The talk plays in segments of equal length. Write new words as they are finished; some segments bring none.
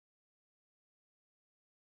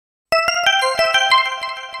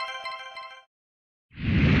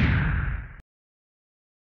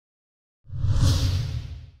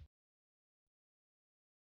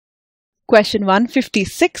Question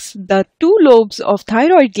 156. The two lobes of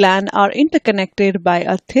thyroid gland are interconnected by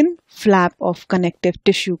a thin flap of connective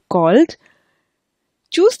tissue called.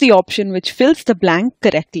 Choose the option which fills the blank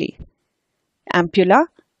correctly. Ampulla,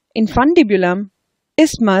 infundibulum,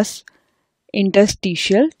 isthmus,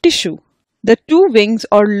 interstitial tissue. The two wings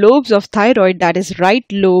or lobes of thyroid, that is right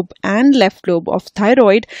lobe and left lobe of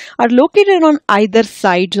thyroid, are located on either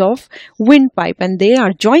sides of windpipe and they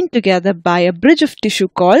are joined together by a bridge of tissue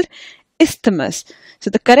called isthmus.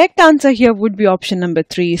 So the correct answer here would be option number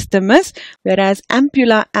 3, isthmus, whereas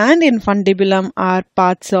ampulla and infundibulum are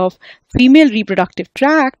parts of female reproductive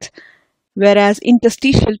tract, whereas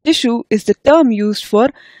interstitial tissue is the term used for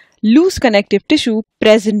loose connective tissue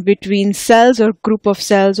present between cells or group of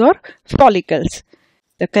cells or follicles.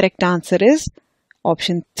 The correct answer is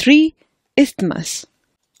option 3, isthmus.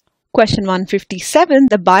 Question 157.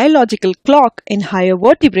 The biological clock in higher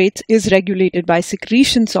vertebrates is regulated by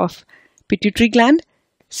secretions of pituitary gland,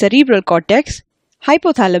 cerebral cortex,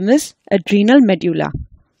 hypothalamus, adrenal medulla.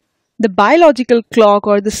 The biological clock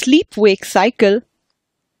or the sleep-wake cycle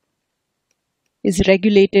is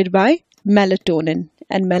regulated by melatonin,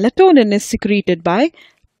 and melatonin is secreted by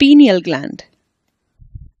pineal gland.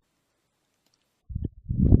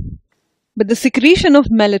 But the secretion of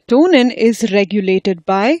melatonin is regulated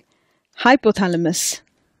by hypothalamus.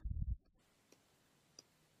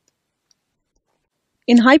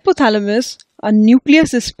 In hypothalamus, a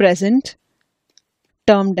nucleus is present,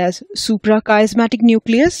 termed as suprachiasmatic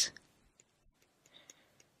nucleus.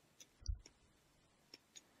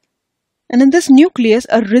 And in this nucleus,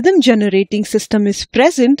 a rhythm-generating system is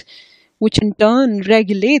present, which in turn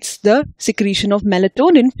regulates the secretion of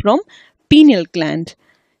melatonin from pineal gland.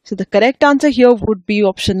 So the correct answer here would be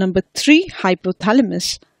option number 3,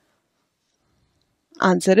 hypothalamus.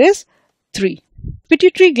 Answer is 3.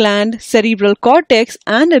 Pituitary gland, cerebral cortex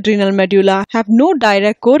and adrenal medulla have no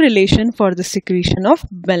direct correlation for the secretion of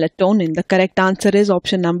melatonin. The correct answer is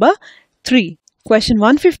option number 3. Question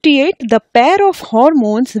 158. The pair of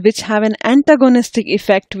hormones which have an antagonistic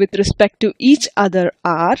effect with respect to each other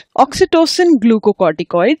are oxytocin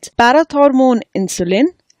glucocorticoids, parathormone insulin,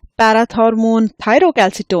 parathormone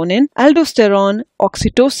thyrocalcitonin, aldosterone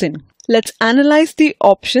oxytocin. Let's analyze the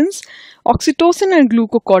options. Oxytocin and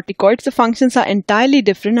glucocorticoids, the functions are entirely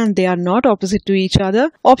different and they are not opposite to each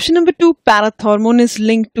other. Option number 2, parathormone is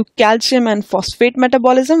linked to calcium and phosphate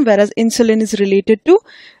metabolism, whereas insulin is related to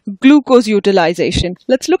glucose utilization.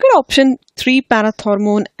 Let's look at option 3,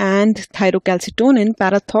 parathormone and thyrocalcitonin.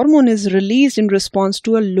 Parathormone is released in response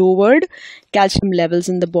to a lowered calcium levels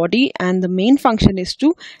in the body, and the main function is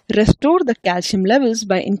to restore the calcium levels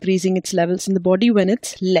by increasing its levels in the body when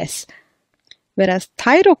it's less. Whereas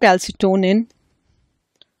thyrocalcitonin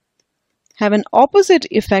have an opposite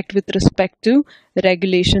effect with respect to the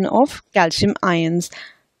regulation of calcium ions.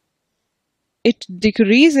 It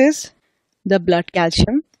decreases the blood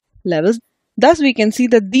calcium levels. Thus, we can see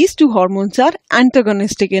that these two hormones are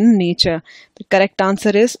antagonistic in nature. The correct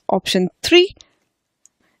answer is option 3.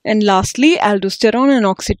 And lastly, aldosterone and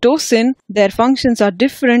oxytocin, their functions are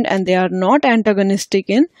different and they are not antagonistic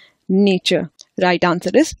in nature. Right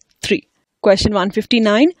answer is 3. Question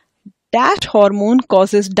 159. Dash hormone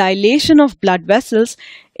causes dilation of blood vessels,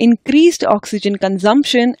 increased oxygen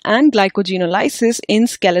consumption and glycogenolysis in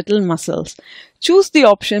skeletal muscles. Choose the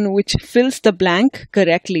option which fills the blank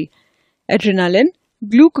correctly. Adrenaline,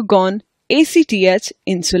 glucagon, ACTH,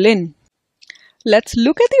 insulin. Let's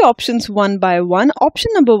look at the options one by one. Option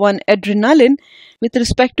number 1, adrenaline. With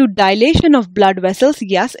respect to dilation of blood vessels,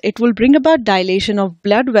 yes, it will bring about dilation of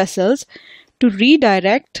blood vessels to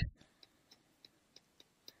redirect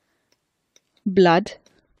blood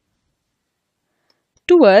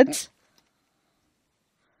towards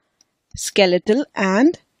skeletal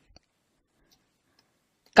and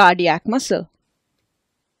cardiac muscle.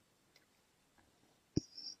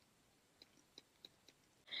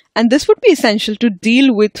 And this would be essential to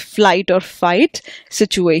deal with flight or fight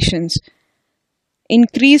situations.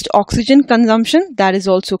 Increased oxygen consumption, that is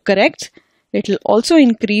also correct. It will also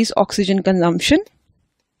increase oxygen consumption.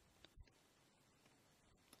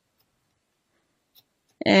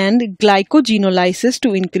 And glycogenolysis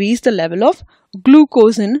to increase the level of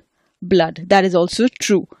glucose in blood. That is also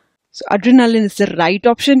true. So adrenaline is the right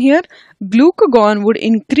option here. Glucagon would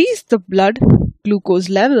increase the blood glucose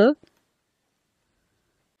level,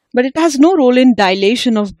 but it has no role in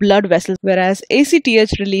dilation of blood vessels, whereas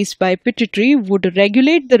ACTH released by pituitary would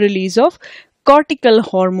regulate the release of cortical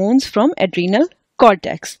hormones from adrenal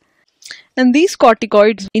cortex. And these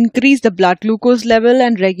corticoids increase the blood glucose level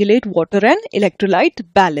and regulate water and electrolyte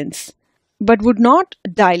balance, but would not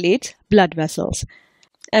dilate blood vessels.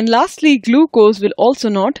 And lastly, glucose will also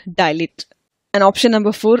not dilate. And option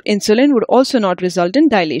number 4, insulin would also not result in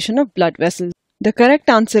dilation of blood vessels. The correct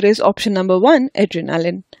answer is option number 1,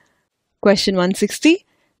 adrenaline. Question 160.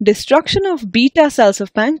 Destruction of beta cells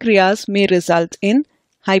of pancreas may result in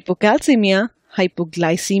hypocalcemia,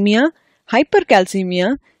 hypoglycemia,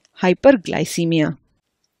 hypercalcemia, hyperglycemia.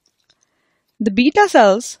 The beta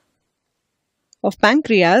cells of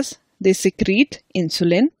pancreas, they secrete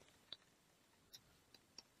insulin.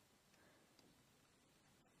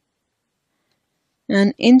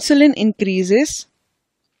 And insulin increases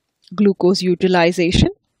glucose utilization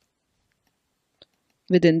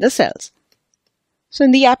within the cells. So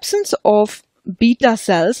in the absence of beta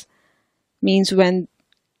cells, means when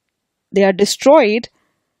they are destroyed,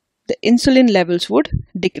 the insulin levels would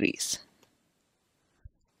decrease.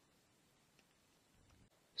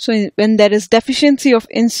 So when there is deficiency of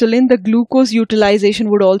insulin, the glucose utilization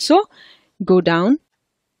would also go down.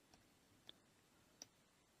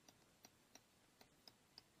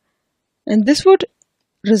 And this would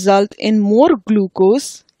result in more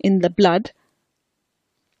glucose in the blood,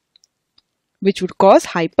 which would cause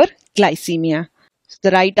hyperglycemia. So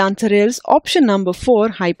the right answer is option number 4,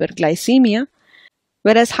 hyperglycemia.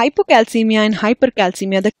 Whereas hypocalcemia and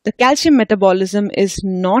hypercalcemia, the calcium metabolism is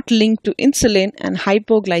not linked to insulin, and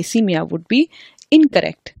hypoglycemia would be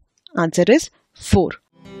incorrect. Answer is 4.